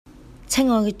親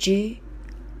愛嘅主，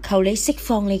求你釋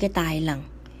放你嘅大能，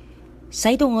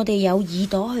使到我哋有耳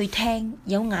朵去聽，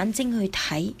有眼睛去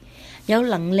睇，有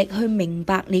能力去明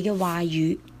白你嘅話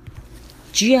語。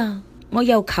主啊，我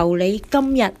又求你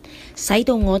今日使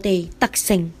到我哋得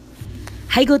勝，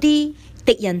喺嗰啲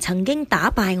敵人曾經打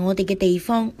敗我哋嘅地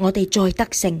方，我哋再得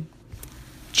勝。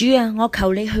主啊，我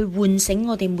求你去喚醒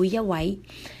我哋每一位，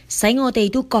使我哋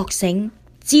都覺醒，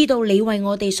知道你為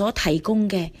我哋所提供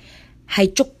嘅係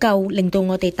足夠令到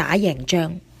我哋打贏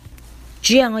仗。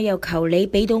主啊，我又求你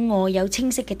俾到我有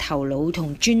清晰嘅頭腦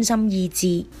同專心意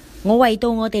志，我為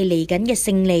到我哋嚟緊嘅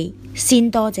勝利，先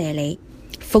多謝你。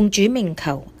奉主名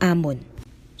求，阿門。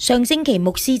上星期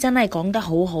牧師真係講得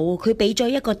好好，佢俾咗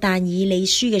一個但以理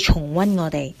書嘅重溫我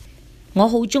哋。我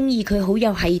好鍾意佢好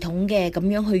有系統嘅咁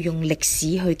樣去用歷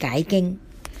史去解經，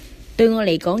對我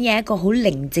嚟講有一個好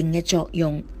寧靜嘅作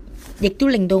用，亦都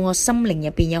令到我心靈入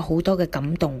邊有好多嘅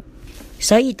感動。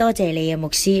所以多謝你啊，牧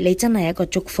師，你真係一個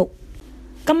祝福。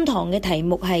今堂嘅題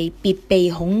目係別被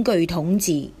恐懼統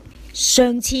治。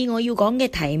上次我要講嘅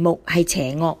題目係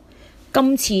邪惡，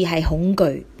今次係恐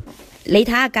懼。你睇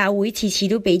下教會次次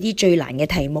都俾啲最難嘅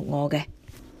題目我嘅。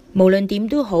無論點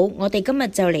都好，我哋今日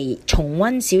就嚟重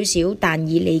溫少少但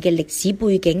以理嘅歷史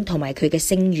背景同埋佢嘅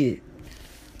聲譽。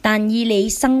但以理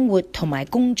生活同埋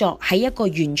工作喺一個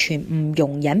完全唔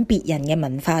容忍別人嘅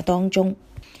文化當中。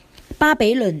巴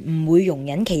比倫唔會容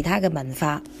忍其他嘅文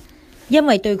化，因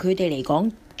為對佢哋嚟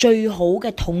講，最好嘅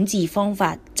統治方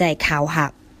法就係靠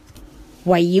嚇。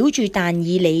圍繞住但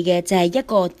以理嘅就係一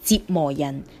個折磨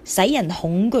人、使人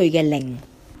恐懼嘅靈。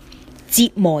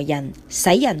折磨人、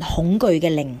使人恐懼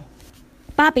嘅靈。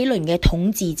巴比倫嘅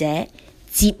統治者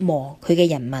折磨佢嘅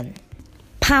人民，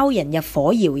拋人入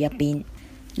火窯入邊。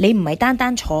你唔係單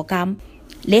單坐監，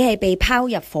你係被拋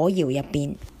入火窯入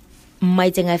邊，唔係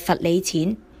淨係罰你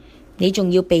錢，你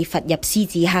仲要被罰入獅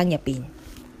子坑入邊。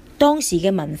當時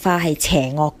嘅文化係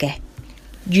邪惡嘅，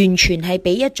完全係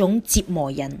俾一種折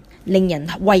磨人、令人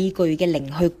畏懼嘅靈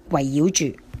去圍繞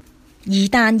住。而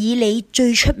但以理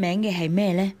最出名嘅係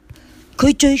咩呢？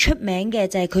佢最出名嘅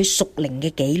就係佢屬靈嘅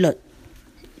紀律，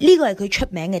呢個係佢出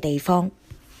名嘅地方。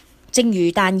正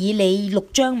如但以理6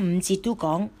章5節都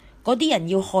講，嗰啲人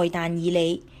要害但以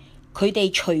理，佢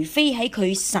哋除非喺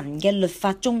佢神嘅律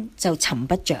法中就尋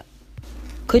不着。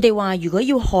佢哋話如果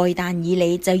要害但以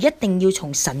理，就一定要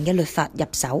從神嘅律法入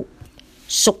手。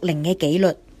屬靈嘅紀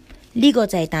律，呢個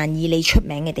就係但以理出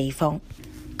名嘅地方。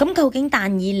咁究竟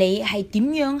但以理係點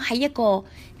樣喺一個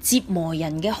折磨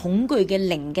人嘅恐懼嘅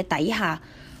靈嘅底下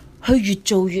去越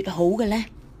做越好嘅呢？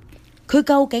佢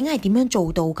究竟係點樣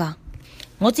做到㗎？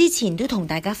我之前都同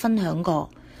大家分享過，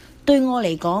對我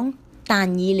嚟講，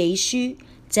但以理書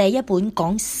就係一本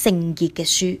講聖潔嘅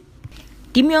書。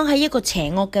點樣喺一個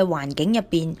邪惡嘅環境入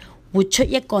邊活出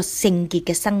一個聖潔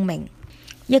嘅生命？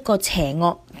一個邪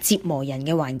惡折磨人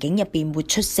嘅環境入邊活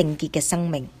出聖潔嘅生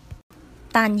命。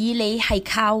但以理係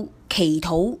靠祈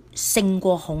禱勝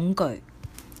過恐懼。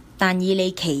但以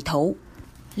理祈禱，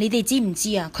你哋知唔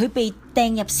知啊？佢被掟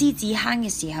入獅子坑嘅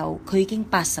時候，佢已經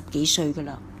80幾歲噶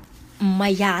啦，唔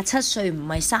係27歲，唔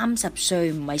係30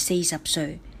歲，唔係40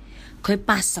歲，佢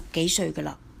80幾歲噶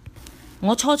啦。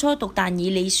我初初讀但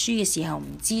以理書嘅時候唔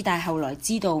知，但係後來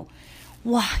知道，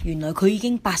哇，原來佢已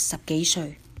經80幾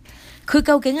歲。佢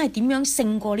究竟係點樣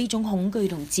勝過呢種恐懼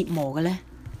同折磨嘅呢？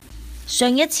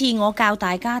上一次我教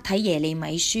大家睇耶利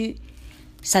米書，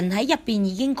神喺入邊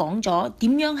已經講咗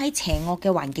點樣喺邪惡嘅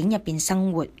環境入邊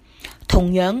生活。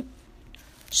同樣，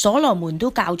所羅門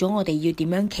都教咗我哋要點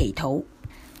樣祈禱。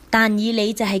但以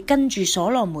理就係跟住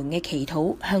所羅門嘅祈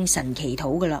禱向神祈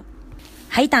禱噶啦。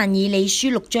喺但以理書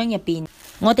6章入邊，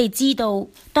我哋知道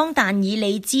當但以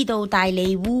理知道大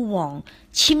利烏王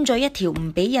簽咗一條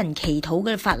唔俾人祈禱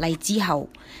嘅法例之後，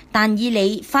但以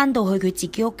理返到去佢自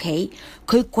己屋企，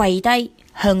佢跪低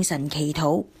向神祈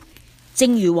禱，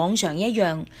正如往常一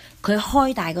樣，佢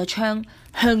開大個窗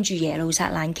向住耶路撒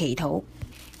冷祈禱。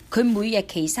佢每日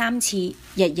祈3次，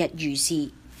日日如是，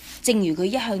正如佢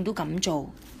一向都咁做，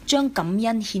將感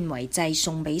恩獻為祭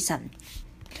送俾神。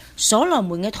所羅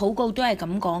門嘅禱告都係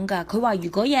咁講噶，佢話如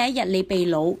果有一日你被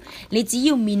擄，你只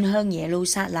要面向耶路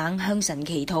撒冷向神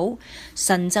祈禱，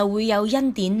神就會有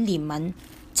恩典憐憫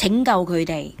拯救佢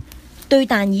哋。對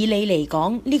但以理嚟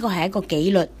講，呢個係一個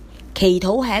紀律，祈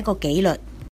禱係一個紀律。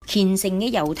虔誠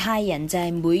嘅猶太人就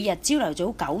係每日朝頭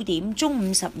早9點、中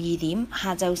午12點、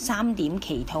下晝3點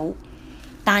祈禱。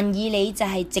但以理就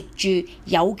係藉住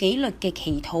有紀律嘅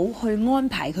祈禱去安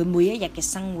排佢每一日嘅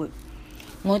生活。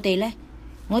我哋呢？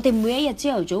我哋每一日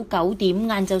朝頭早9點、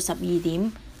晏晝12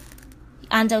點、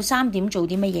晏晝3點做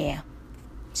啲乜嘢啊？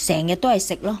成日都係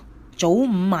食咯，早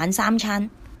午晚3餐。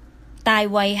大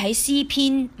衛喺詩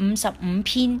篇55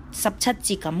篇17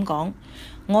節咁講：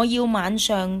我要晚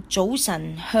上、早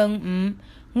晨、晌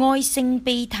午哀聲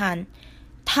悲嘆，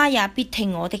他也必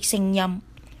聽我的聲音。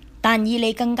但以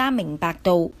理更加明白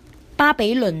到巴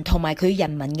比倫同埋佢人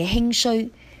民嘅興衰，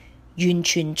完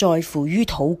全在乎於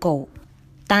禱告。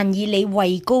但以理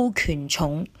位高權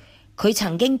重，佢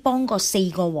曾經幫過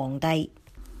4個皇帝，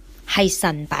係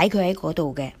神擺佢喺嗰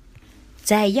度嘅。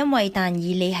就係因為但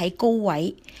以理喺高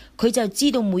位，佢就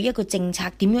知道每一個政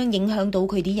策點樣影響到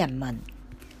佢啲人民，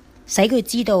使佢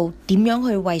知道點樣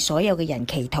去為所有嘅人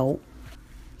祈禱。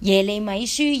耶利米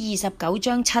書29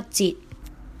章7節：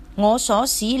我所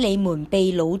使你們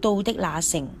被擄到的那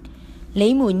城，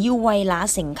你們要為那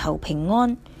城求平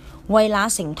安，為那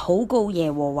城禱告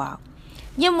耶和華，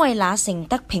因為那城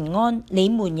得平安，你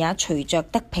們也隨着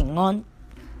得平安。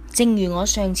正如我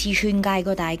上次勸誡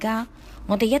過大家，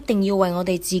我哋一定要為我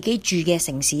哋自己住嘅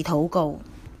城市禱告，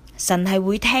神係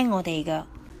會聽我哋㗎。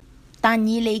但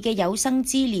以理嘅有生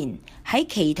之年喺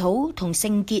祈禱同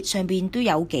聖潔上邊都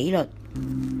有紀律，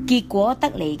結果得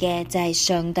嚟嘅就係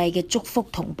上帝嘅祝福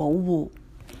同保護。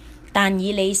但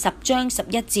以理10章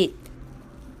11節：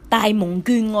大蒙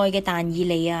眷愛嘅但以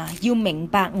理啊，要明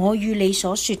白我與你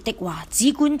所說的話，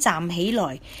只管站起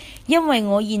來，因為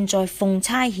我現在奉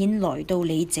差遣來到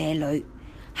你這裏。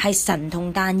係神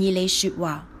同但以理說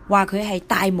話，話佢係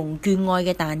大蒙眷愛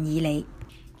嘅但以理。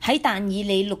喺但以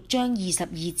理6章22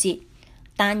節，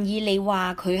但以理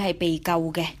話佢係被救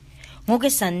嘅。我嘅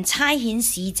神差遣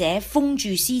使者封住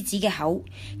獅子嘅口，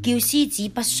叫獅子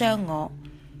不傷我，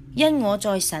因我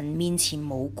在神面前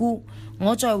無辜，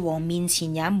我在王面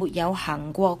前也沒有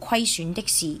行過虧損的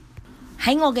事。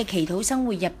喺我嘅祈禱生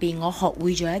活入邊，我學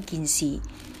會咗一件事，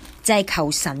就係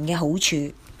求神嘅好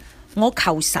處。我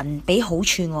求神俾好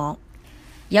處我，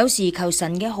有時求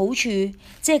神嘅好處，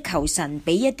即係求神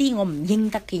俾一啲我唔應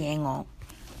得嘅嘢我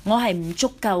係唔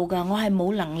足夠噶，我係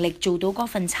冇能力做到嗰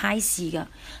份差事噶，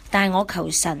但係我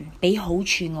求神俾好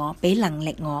處我，俾能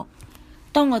力我。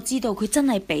當我知道佢真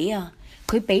係俾啊，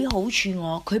佢俾好處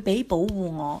我，佢俾保護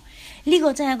我，呢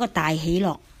個真係一個大喜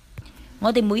樂。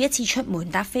我哋每一次出門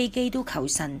搭飛機都求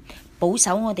神保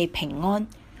守我哋平安。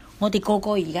我哋個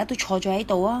個而家都坐咗喺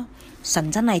度啊！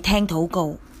神真係聽禱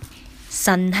告，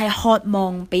神係渴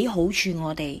望俾好處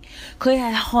我哋，佢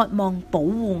係渴望保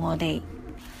護我哋，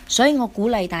所以我鼓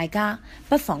勵大家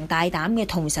不妨大膽嘅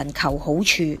同神求好處，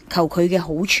求佢嘅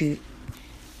好處。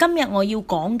今日我要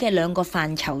講嘅2個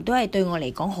範疇都係對我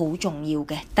嚟講好重要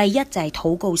嘅，第一就係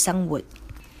禱告生活，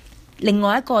另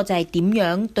外一個就係點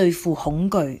樣對付恐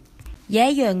懼。有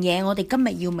一樣嘢我哋今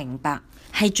日要明白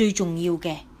係最重要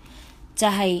嘅，就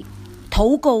係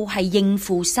禱告係應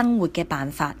付生活嘅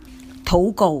辦法。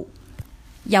禱告，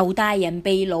猶大人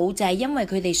被擄就係因為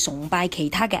佢哋崇拜其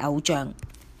他嘅偶像。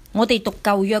我哋讀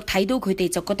舊約睇到佢哋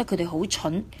就覺得佢哋好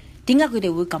蠢，點解佢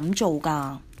哋會咁做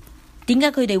噶？點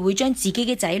解佢哋會將自己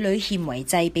嘅仔女獻為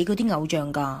祭俾嗰啲偶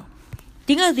像噶？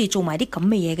點解佢哋做埋啲咁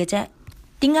嘅嘢嘅啫？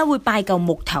點解會拜嚿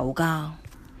木頭噶？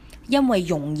因為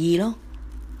容易咯，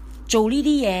做呢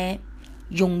啲嘢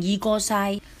容易過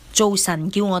晒做神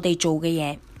叫我哋做嘅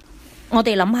嘢。我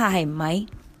哋諗下係唔係？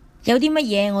有啲乜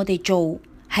嘢我哋做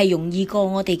係容易過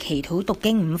我哋祈禱讀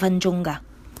經5分鐘噶？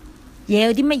又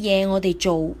有啲乜嘢我哋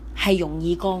做係容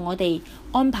易過我哋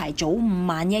安排早午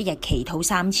晚1日祈禱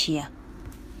3次啊？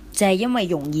就係因為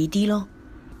容易啲咯。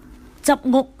執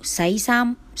屋、洗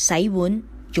衫、洗碗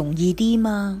容易啲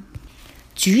嘛，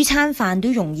煮餐飯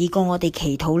都容易過我哋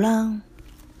祈禱啦。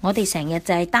我哋成日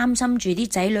就係擔心住啲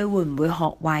仔女會唔會學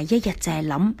壞，一日就係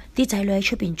諗啲仔女喺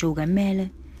出邊做緊咩呢？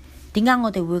點解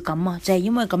我哋會咁啊？就係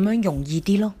因為咁樣容易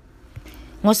啲咯。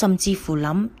我甚至乎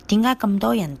諗，點解咁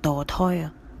多人墮胎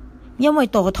啊？因為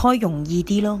墮胎容易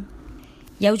啲咯。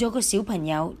有咗個小朋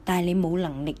友，但係你冇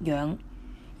能力養，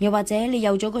又或者你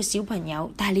有咗個小朋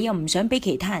友，但係你又唔想俾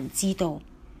其他人知道，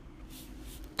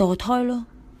墮胎咯，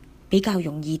比較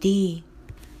容易啲。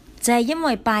就係因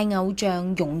為拜偶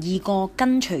像容易過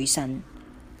跟隨神，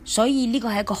所以呢個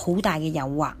係一個好大嘅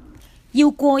誘惑。要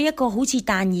過一個好似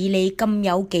但以理咁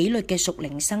有紀律嘅屬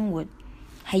靈生活，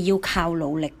係要靠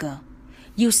努力噶，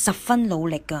要十分努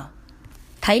力噶。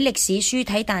睇歷史書，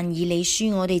睇但以理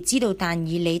書，我哋知道但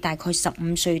以理大概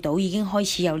15歲到已經開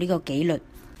始有呢個紀律。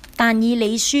但以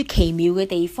理書奇妙嘅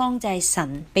地方就係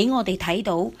神俾我哋睇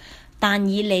到，但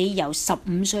以理由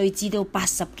15歲至到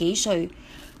80幾歲，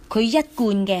佢一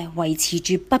貫嘅維持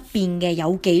住不變嘅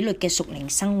有紀律嘅屬靈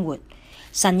生活。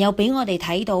神又俾我哋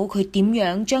睇到佢點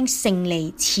樣將勝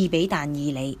利賜俾但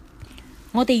以理。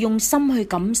我哋用心去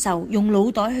感受，用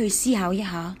腦袋去思考一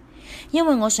下，因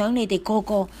為我想你哋個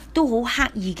個都好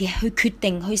刻意嘅去決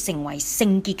定去成為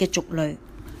聖潔嘅族類。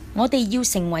我哋要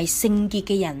成為聖潔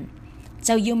嘅人，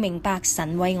就要明白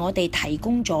神為我哋提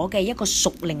供咗嘅一個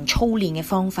屬靈操練嘅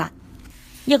方法，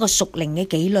一個屬靈嘅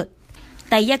紀律。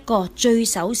第一個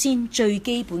首先最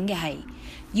基本嘅係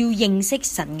要認識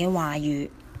神嘅話語，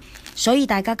所以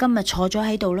大家今日坐咗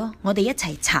喺度咯，我哋一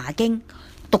齊查經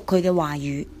讀佢嘅話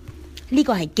語，呢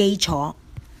個係基礎。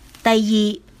第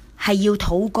二係要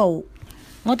禱告，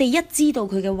我哋一知道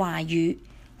佢嘅話語，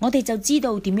我哋就知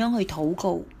道點樣去禱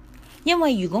告，因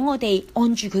為如果我哋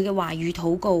按住佢嘅話語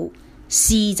禱告，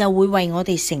事就會為我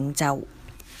哋成就。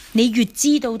你越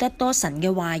知道得多神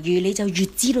嘅話語，你就越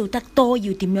知道得多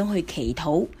要點樣去祈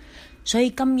禱。所以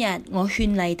今日我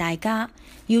勸勵大家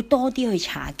要多啲去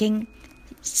查經，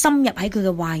深入喺佢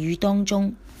嘅話語當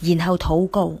中，然後禱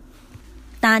告。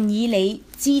但以理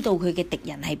知道佢嘅敵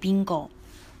人係邊個，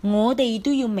我哋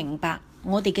都要明白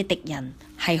我哋嘅敵人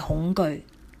係恐懼。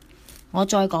我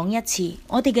再講一次，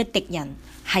我哋嘅敵人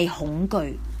係恐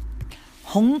懼。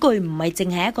恐懼唔係淨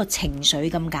係一個情緒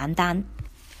咁簡單。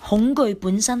恐懼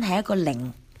本身係一個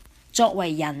靈，作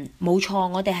為人冇錯，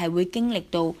我哋係會經歷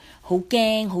到好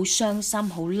驚、好傷心、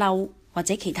好嬲或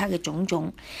者其他嘅種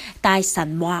種。但係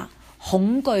神話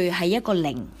恐懼係一個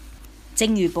靈，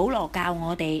正如保羅教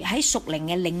我哋喺屬靈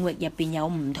嘅領域入邊有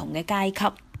唔同嘅階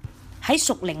級，喺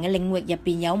屬靈嘅領域入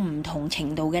邊有唔同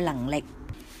程度嘅能力，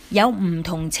有唔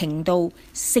同程度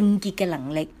聖潔嘅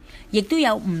能力，亦都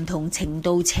有唔同程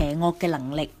度邪惡嘅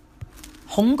能力。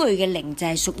恐懼嘅靈就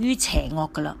係屬於邪惡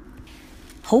噶啦，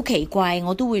好奇怪，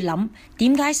我都會諗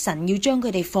點解神要將佢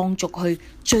哋放逐去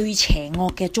最邪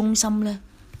惡嘅中心呢？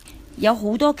有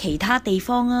好多其他地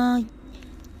方啊，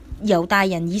猶大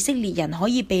人、以色列人可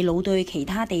以被擄到去其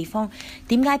他地方，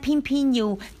點解偏偏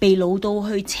要被擄到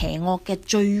去邪惡嘅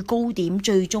最高點、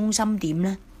最中心點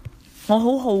呢？我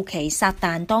好好奇撒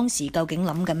旦當時究竟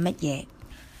諗緊乜嘢？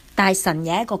但係神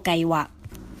有一個計劃。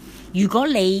如果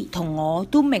你同我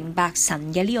都明白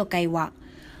神嘅呢個計劃，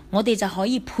我哋就可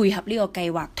以配合呢個計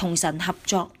劃，同神合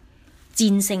作，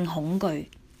戰勝恐懼。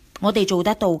我哋做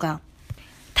得到噶。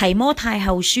提摩太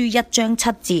後書1章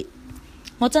7節，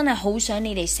我真係好想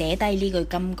你哋寫低呢句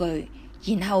金句，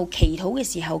然後祈禱嘅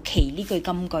時候祈呢句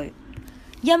金句。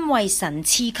因為神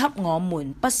賜給我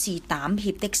們不是膽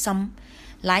怯的心，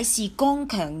乃是剛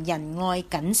強仁愛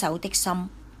謹守的心。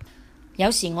有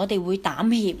時我哋會膽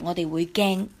怯，我哋會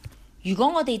驚。如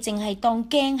果我哋淨係當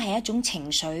驚係一種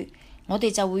情緒，我哋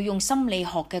就會用心理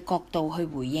學嘅角度去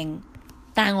回應。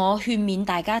但我勸勉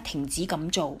大家停止咁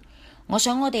做。我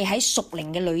想我哋喺屬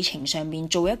靈嘅旅程上面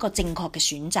做一個正確嘅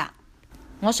選擇。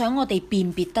我想我哋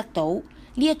辨別得到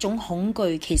呢一種恐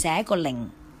懼其實係一個靈。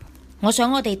我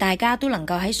想我哋大家都能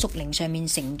夠喺屬靈上面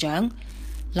成長，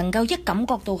能夠一感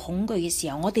覺到恐懼嘅時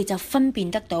候，我哋就分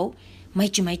辨得到。咪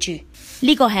住，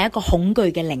呢個係一個恐懼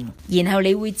嘅靈，然後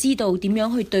你會知道點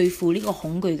樣去對付呢個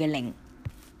恐懼嘅靈。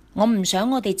我唔想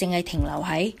我哋淨係停留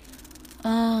喺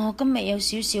我今日有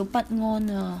少少不安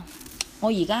啊，我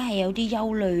而家係有啲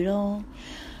憂慮咯，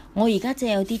我而家就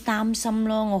有啲擔心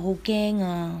咯，我好驚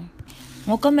啊，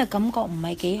我今日感覺唔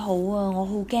係幾好啊，我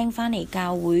好驚返嚟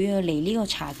教會啊，嚟呢個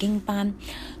查經班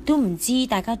都唔知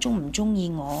大家鍾唔鍾意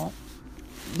我，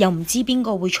又唔知邊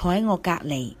個會坐喺我隔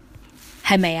離，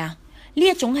係咪啊？呢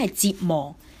一種係折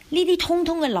磨，呢啲通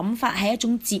通嘅諗法係一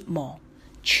種折磨，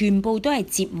全部都係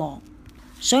折磨。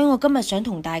所以我今日想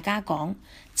同大家講，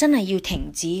真係要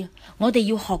停止，我哋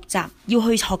要學習，要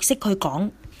去學識去講。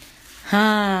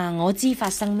我知發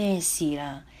生咩事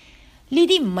啦？呢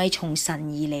啲唔係從神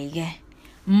而嚟嘅，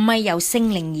唔係由聖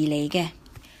靈而嚟嘅。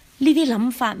呢啲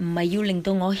諗法唔係要令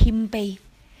到我謙卑，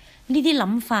呢啲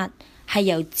諗法係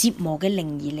由折磨嘅靈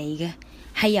而嚟嘅，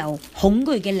係由恐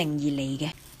懼嘅靈而嚟嘅。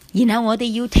然後我哋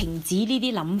要停止呢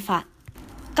啲諗法。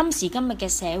今時今日嘅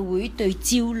社會對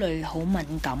焦慮好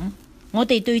敏感，我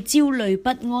哋對焦慮不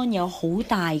安有好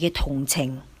大嘅同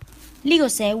情。呢個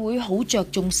社會好着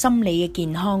重心理嘅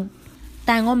健康，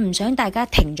但我唔想大家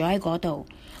停咗喺嗰度，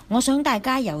我想大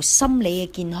家由心理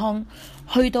嘅健康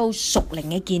去到屬靈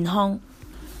嘅健康。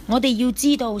我哋要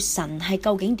知道神係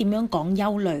究竟點樣講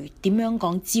憂慮，點樣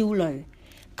講焦慮，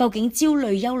究竟焦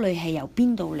慮憂慮係由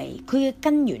邊度嚟，佢嘅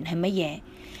根源係乜嘢？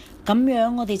咁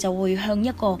樣我哋就會向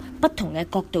一個不同嘅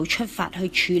角度出發去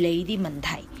處理呢啲問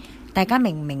題。大家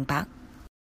明唔明白？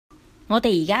我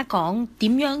哋而家講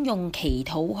點樣用祈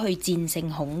禱去戰勝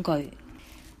恐懼，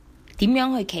點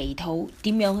樣去祈禱，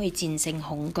點樣去戰勝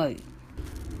恐懼。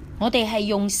我哋係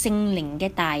用聖靈嘅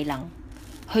大能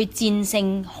去戰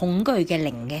勝恐懼嘅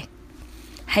靈嘅，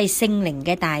係聖靈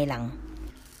嘅大能。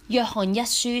約翰一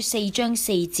書4章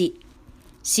4節，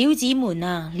小子們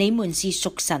啊，你們是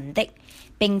屬神的，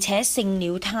並且勝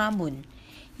了他們，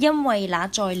因為那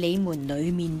在你們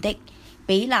裡面的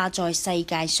比那在世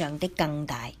界上的更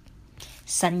大。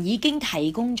神已經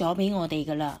提供咗俾我哋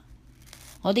噶啦。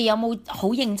我哋有冇好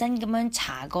認真咁樣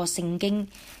查過聖經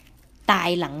大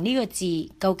能呢個字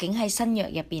究竟喺新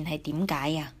約入邊係點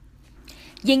解啊？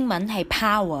英文係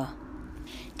power。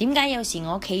點解有時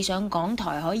我企上講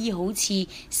台可以好似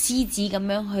獅子咁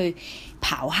樣去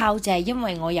咆哮？就係因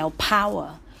為我有 power，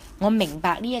 我明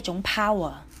白呢一種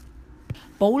power。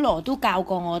保羅都教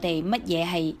過我哋乜嘢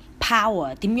係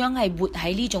power， 點樣係活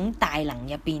喺呢種大能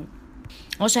入邊。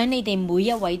我想你哋每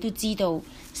一位都知道，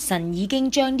神已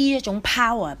經將呢一種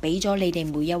power 俾咗你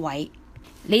哋每一位。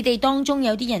你哋當中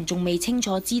有啲人仲未清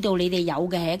楚知道你哋有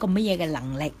嘅係一個乜嘢嘅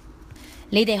能力，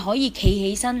你哋可以企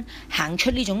起身行出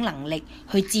呢種能力，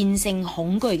去戰勝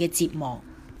恐懼嘅折磨。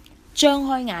張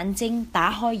開眼睛，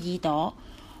打開耳朵，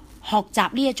學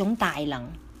習呢一種大能，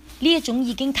呢一種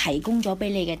已經提供咗俾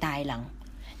你嘅大能，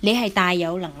你係大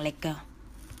有能力㗎。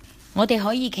我哋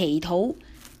可以祈禱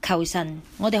求神，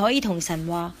我哋可以同神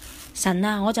話：神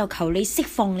啊，我就求你釋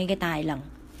放你嘅大能。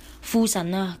父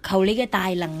神啊，求你嘅大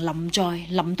能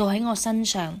臨到喺我身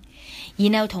上。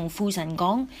然後同父神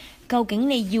講，究竟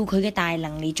你要佢嘅大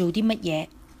能嚟做啲乜嘢？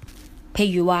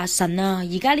譬如話，神啊，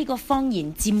而家呢個謊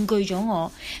言佔據咗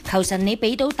我，求神你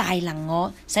俾到大能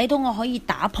我，使到我可以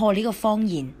打破呢個謊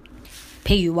言。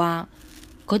譬如話，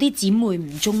嗰啲姊妹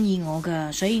唔中意我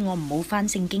噶，所以我唔好返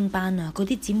聖經班啊。嗰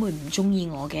啲姊妹唔中意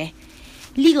我嘅，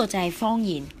呢個就係謊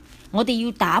言。我哋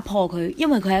要打破佢，因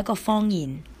為佢係一個謊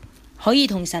言。可以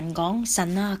同神講：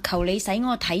神啊，求你使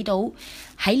我睇到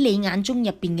喺你眼中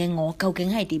入邊嘅我究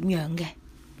竟係點樣嘅。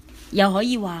又可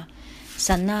以話：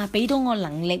神啊，俾到我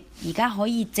能力，而家可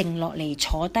以靜落嚟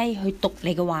坐低去讀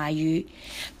你嘅話語，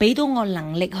俾到我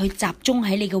能力去集中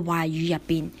喺你嘅話語入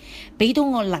邊，俾到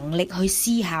我能力去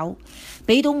思考，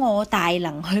俾到我大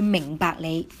能去明白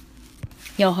你。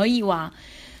又可以話：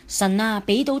神啊，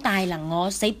俾到大能我，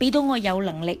俾到我有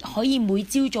能力可以每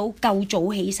朝早夠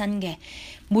早起身嘅，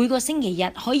每個星期日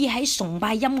可以喺崇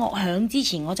拜音樂響之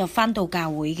前我就返到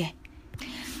教會嘅。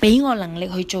俾我能力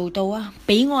去做到啊！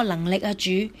俾我能力啊，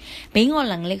主！俾我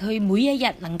能力去每一日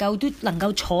都能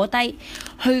夠坐低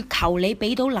去求你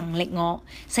俾到能力我，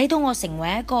使到我成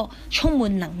為一個充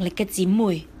滿能力嘅姊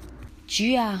妹。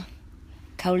主啊，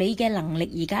求你嘅能力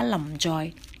而家臨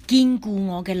在，堅固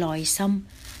我嘅內心，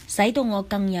使到我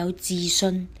更有自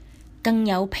信，更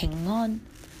有平安，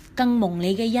更蒙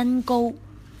你嘅恩膏，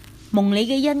蒙你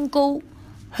嘅恩膏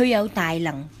去有大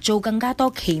能做更加多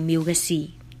奇妙嘅事。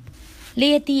呢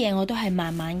一啲嘢我都係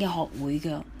慢慢嘅學會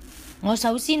㗎。我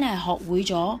首先係學會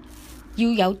咗要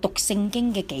有讀聖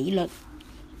經嘅紀律，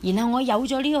然後我有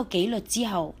咗呢個紀律之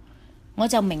後，我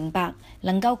就明白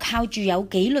能夠靠住有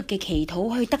紀律嘅祈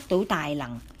禱去得到大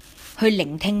能，去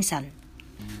聆聽神。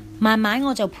慢慢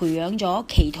我就培養咗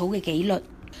祈禱嘅紀律。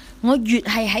我越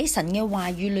係喺神嘅話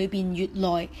語裏邊越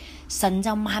耐，神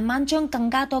就慢慢將更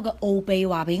加多嘅奧秘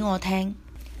話俾我聽，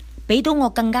俾到我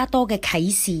更加多嘅啟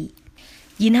示。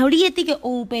然後呢一啲嘅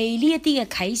奧秘，呢一啲嘅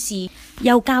啟示，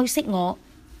又教識我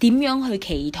點樣去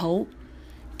祈禱，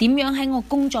點樣喺我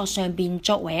工作上邊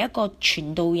作為一個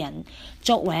傳道人，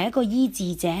作為一個醫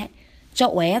治者，作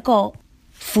為一個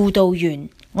輔導員，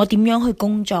我點樣去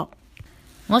工作？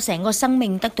我成個生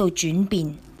命得到轉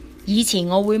變。以前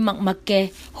我會默默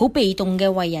嘅好被動嘅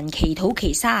為人祈禱，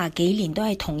期30幾年都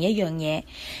係同一樣嘢。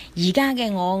而家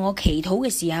嘅我祈禱嘅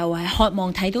時候係渴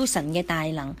望睇到神嘅大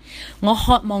能，我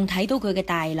渴望睇到佢嘅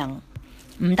大能。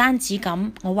唔單止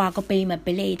咁，我話個秘密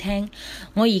俾你聽，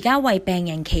我而家為病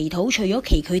人祈禱，除咗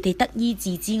祈佢哋得醫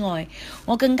治之外，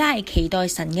我更加係期待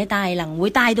神嘅大能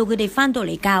會帶到佢哋返到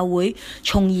嚟教會，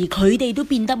從而佢哋都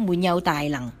變得滿有大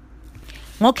能。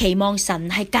我期望神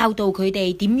係教導佢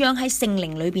哋點樣喺聖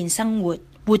靈裏邊生活，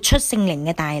活出聖靈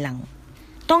嘅大能。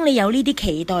當你有呢啲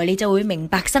期待，你就會明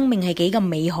白生命係幾咁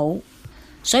美好。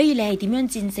所以你係點樣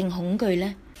戰勝恐懼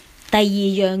呢？第二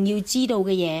樣要知道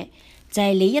嘅嘢就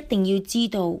係你一定要知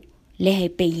道你係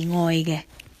被愛嘅。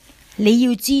你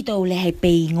要知道你係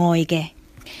被愛嘅，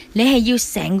你係要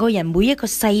成個人每一個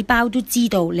細胞都知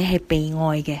道你係被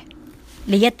愛嘅。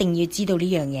你一定要知道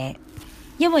呢樣嘢。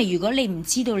因為如果你唔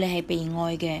知道你係被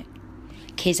愛嘅，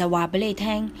其實話俾你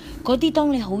聽，嗰啲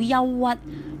當你好憂鬱、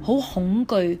好恐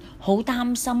懼、好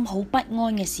擔心、好不安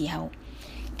嘅時候，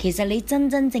其實你真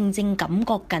真正正感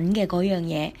覺緊嘅嗰樣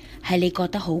嘢係你覺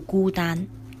得好孤單。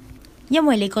因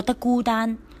為你覺得孤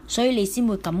單，所以你先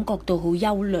會感覺到好憂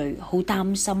慮、好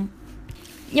擔心。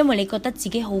因為你覺得自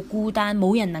己好孤單，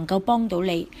冇人能夠幫到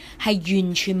你，係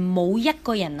完全冇一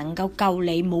個人能夠救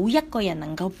你，冇一個人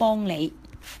能夠幫你。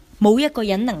冇一個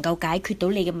人能夠解決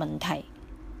到你嘅問題，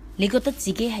你覺得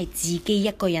自己係自己一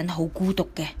個人好孤獨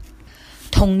嘅。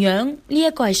同樣呢一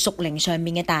個係屬靈上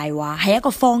面嘅大話，係一個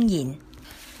謊言。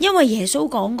因為耶穌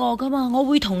講過噶嘛，我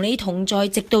會同你同在，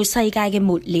直到世界嘅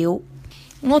末了。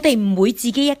我哋唔會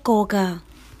自己一個噶。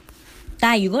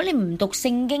但係如果你唔讀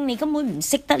聖經，你根本唔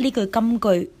識得呢句金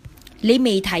句，你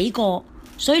未睇過，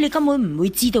所以你根本唔會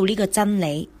知道呢個真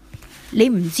理。你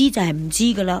唔知就係唔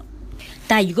知噶啦。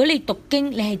但係如果你讀經，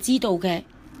你係知道嘅，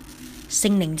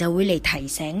聖靈就會嚟提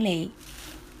醒你，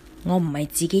我唔係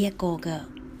自己一個噶，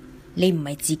你唔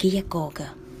係自己一個噶。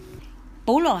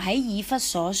保羅喺以弗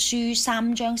所書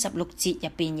3章16節入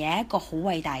邊有一個好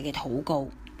偉大嘅禱告，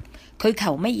佢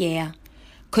求乜嘢啊？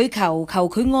佢求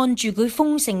佢按住佢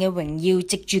豐盛嘅榮耀，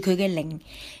藉住佢嘅靈，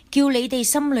叫你哋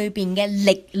心裏邊嘅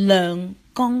力量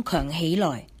剛強起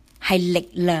來，係力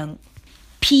量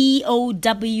POWER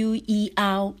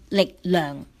力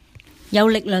量，有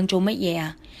力量做乜嘢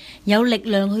啊？有力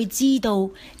量去知道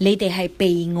你哋係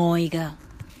被愛噶，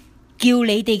叫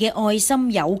你哋嘅愛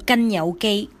心有根有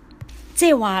基。即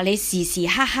係話你時時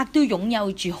刻刻都擁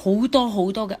有住好多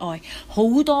好多嘅愛，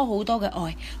好多好多嘅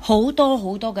愛，好多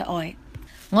好多嘅愛。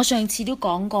我上次都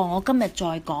講過，我今日再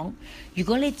講。如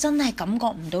果你真係感覺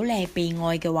唔到你係被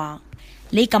愛嘅話，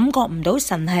你感覺唔到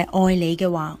神係愛你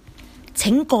嘅話，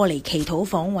請過嚟祈禱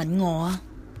房揾我啊！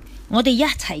我哋一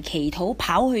齊祈禱，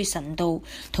跑去神度，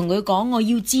同佢講我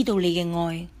要知道你嘅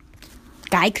愛，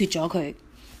解決咗佢。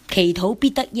祈禱必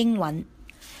得應允。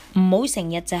唔好成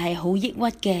日就係好抑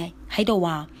鬱嘅喺度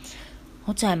話，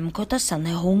我就係唔覺得神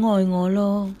係好愛我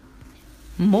咯。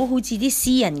唔好好似啲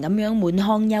詩人咁樣滿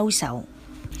腔憂愁。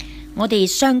我哋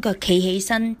雙腳企起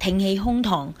身，挺起胸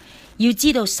膛，要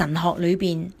知道神學裏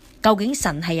邊究竟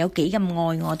神係有幾咁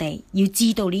愛我哋，要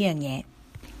知道呢樣嘢。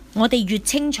我哋越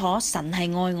清楚神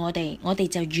係愛我哋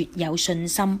就越有信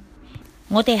心。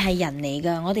我哋係人嚟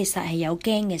噶，我哋實係有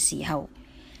驚嘅時候。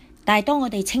但係當我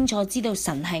哋清楚知道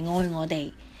神係愛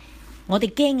我哋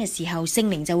驚嘅時候，聖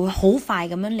靈就會好快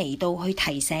咁樣嚟到去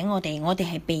提醒我哋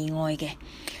係被愛嘅。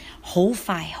好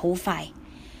快好快，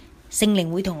聖靈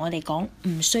會同我哋講，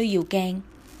唔需要驚，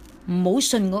唔好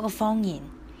信嗰個謊言，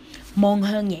望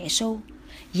向耶穌。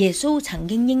耶穌曾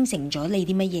經應承咗你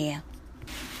啲乜嘢啊？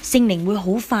聖靈會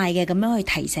好快嘅咁樣去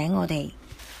提醒我哋。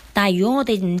但係如果我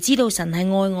哋唔知道神係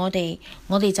愛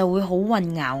我哋就會好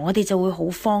混淆，我哋就會好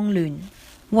慌亂，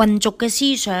混濁嘅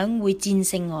思想會戰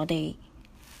勝我哋，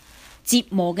折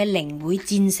磨嘅靈會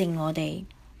戰勝我哋，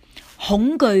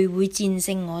恐懼會戰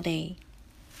勝我哋，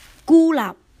孤立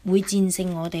會戰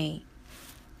勝我哋，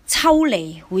抽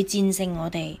離會戰勝我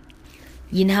哋，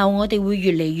然後我哋會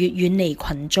越嚟越遠離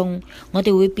群眾，我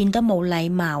哋會變得冇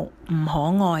禮貌、唔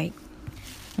可愛。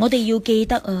我哋要記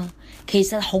得啊，其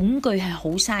實恐懼係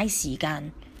好嘥時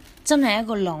間，真係一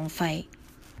個浪費。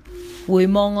回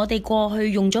望我哋過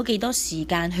去用咗幾多時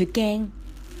間去驚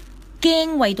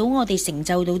為到我哋成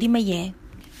就到啲乜嘢？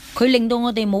佢令到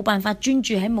我哋冇辦法專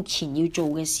注喺目前要做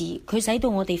嘅事，佢使到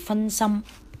我哋分心。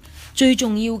最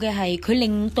重要嘅係佢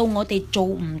令到我哋做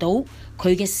唔到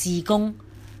佢嘅事工，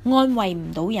安慰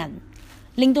唔到人，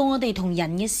令到我哋同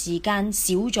人嘅時間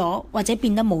少咗，或者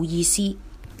變得冇意思。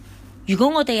如果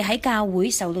我哋喺教會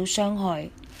受到傷害，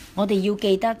我哋要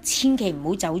記得千祈唔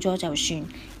好走咗就算，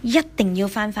一定要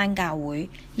返教會，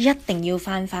一定要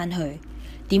返去。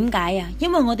點解啊？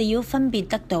因為我哋要分別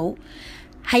得到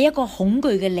係一個恐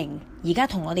懼嘅靈，而家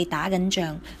同我哋打緊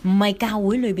仗，唔係教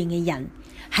會裏邊嘅人，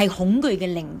係恐懼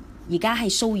嘅靈，而家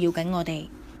係騷擾緊我哋。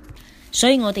所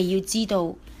以我哋要知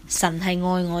道神係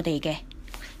愛我哋嘅，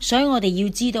所以我哋要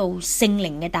知道聖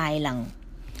靈嘅大能，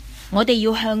我哋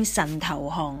要向神投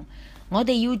降。我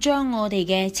哋要將我哋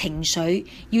嘅情緒，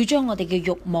要將我哋嘅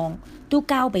慾望都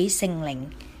交俾聖靈，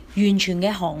完全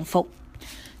嘅降服，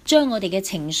將我哋嘅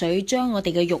情緒，將我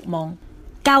哋嘅慾望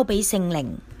交俾聖靈。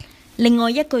另外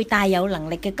一句大有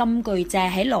能力嘅金句就係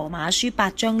喺羅馬書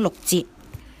8章6節，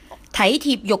體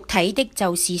貼肉體的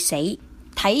就是死，體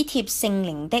貼聖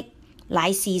靈的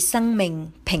乃是生命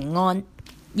平安。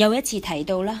又一次提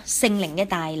到啦，聖靈嘅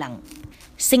大能，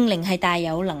聖靈係大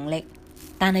有能力。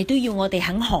但係都要我哋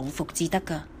肯降服至得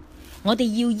噶，我哋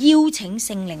要邀請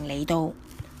聖靈嚟到，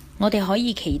我哋可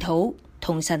以祈禱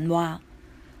同神話，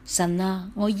神啊，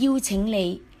我邀請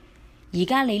你，而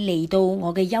家你嚟到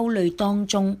我嘅憂慮當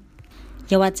中，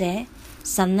又或者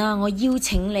神啊，我邀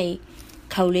請你，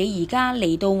求你而家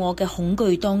嚟到我嘅恐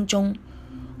懼當中，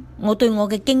我對我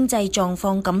嘅經濟狀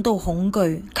況感到恐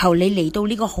懼，求你嚟到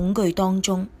呢個恐懼當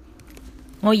中，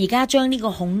我而家將呢個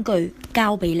恐懼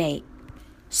交俾你。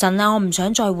神啊，我唔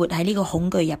想再活喺呢個恐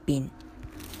懼入邊。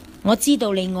我知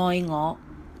道你愛我，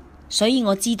所以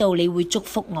我知道你會祝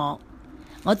福我，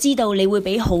我知道你會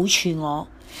俾好處我，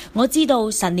我知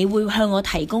道神你會向我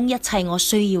提供一切我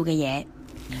需要嘅嘢。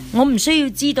我唔需要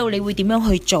知道你會點樣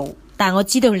去做，但我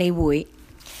知道你會。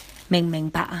明唔明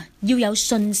白啊？要有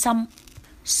信心。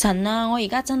神啊，我而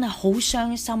家真係好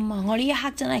傷心啊！我呢一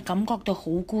刻真係感覺到好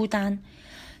孤單。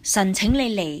神，請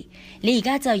你嚟，你而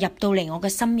家就入到嚟我嘅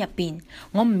心入邊，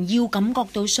我唔要感覺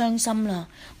到傷心啦，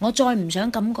我再唔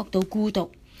想感覺到孤獨。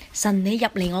神，你入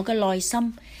嚟我嘅內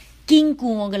心，堅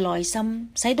固我嘅內心，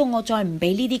使到我再唔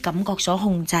俾呢啲感覺所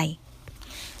控制。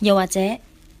又或者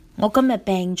我今日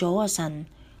病咗啊，神，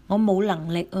我冇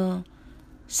能力啊，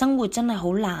生活真係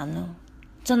好難啊，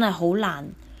真係好難。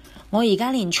我而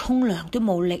家連沖涼都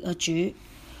冇力啊，主，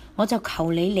我就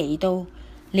求你嚟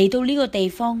到呢個地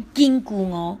方堅固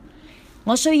我。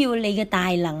我需要你嘅大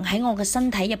能喺我嘅身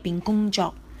體入邊工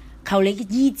作，求你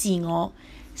醫治我，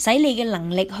使你嘅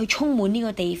能力去充滿呢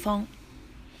個地方，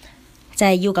就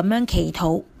係要咁樣祈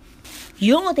禱。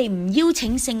如果我哋唔邀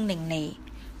請聖靈嚟，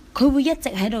佢會一直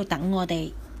喺度等我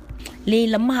哋。你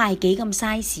諗下係幾咁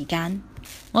嘥時間？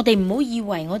我哋唔好以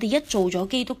為我哋一做咗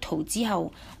基督徒之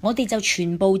後，我哋就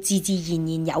全部自自然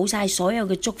然有晒所有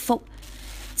嘅祝福。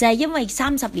就係因為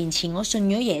30年前我信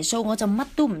咗耶穌，我就乜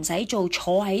都唔使做，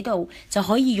坐喺度就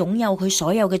可以擁有佢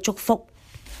所有嘅祝福。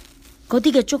嗰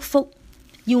啲嘅祝福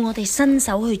要我哋伸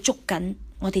手去捉緊，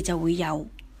我哋就會有。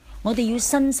我哋要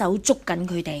伸手捉緊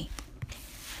佢哋，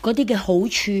嗰啲嘅好處，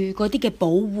嗰啲嘅保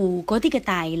護，嗰啲嘅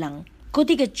大能，嗰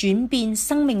啲嘅轉變，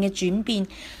生命嘅轉變，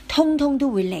通通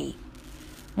都會嚟。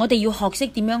我哋要學識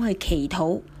點樣去祈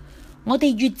禱。我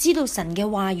哋越知道神嘅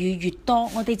話語越多，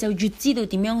我哋就越知道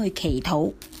點樣去祈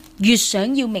禱，越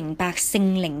想要明白聖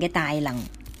靈嘅大能。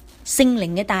聖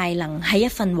靈嘅大能係一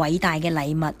份偉大嘅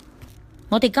禮物。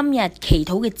我哋今日祈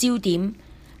禱嘅焦點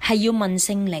係要問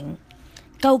聖靈，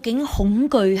究竟恐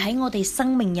懼喺我哋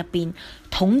生命入邊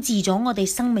統治咗我哋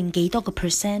生命幾多個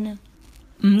percent 呢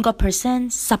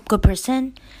？5%、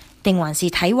10%，定還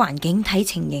是睇環境睇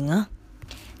情形啊？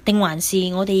定還是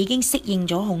我哋已經適應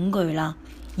咗恐懼啦？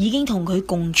已經同佢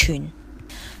共存，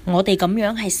我哋咁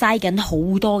樣係嘥緊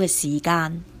好多嘅時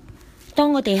間。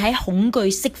當我哋喺恐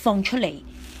懼釋放出嚟，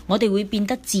我哋會變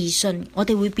得自信，我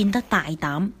哋會變得大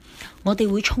膽，我哋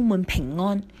會充滿平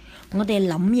安，我哋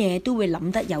諗嘢都會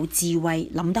諗得有智慧，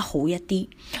諗得好一啲，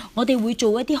我哋會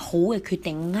做一啲好嘅決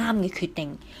定，啱嘅決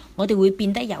定，我哋會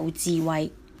變得有智慧。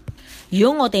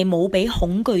如果我哋冇俾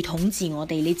恐懼統治我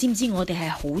哋，你知唔知我哋係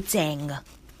好正㗎？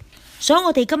所以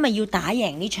我哋今日要打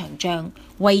贏呢場仗，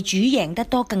為主贏得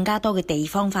多更加多嘅地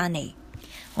方返嚟。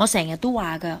我成日都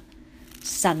話㗎，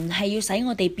神係要使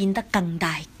我哋變得更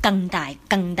大、更大、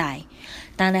更大，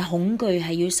但係恐懼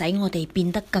係要使我哋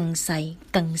變得更細、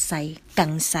更細、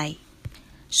更細。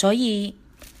所以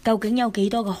究竟有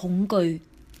幾多個恐懼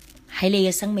喺你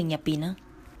嘅生命入邊呢？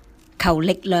求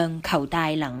力量，求大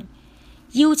能，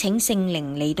邀請聖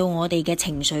靈嚟到我哋嘅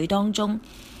情緒當中。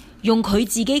用佢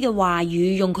自己嘅話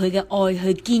語，用佢嘅愛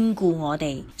去堅固我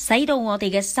哋，使到我哋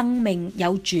嘅生命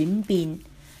有轉變，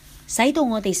使到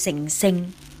我哋成聖，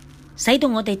使到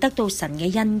我哋得到神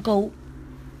嘅恩膏。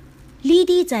呢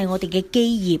啲就係我哋嘅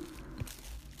基業。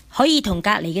可以同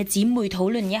隔籬嘅姊妹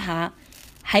討論一下，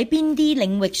喺邊啲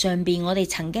領域上邊我哋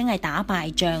曾經係打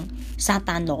敗仗，撒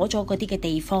旦攞咗嗰啲嘅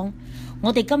地方，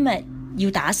我哋今日要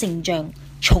打勝仗，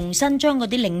重新將嗰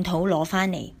啲領土攞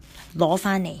返嚟。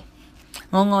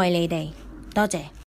我愛你哋，多謝。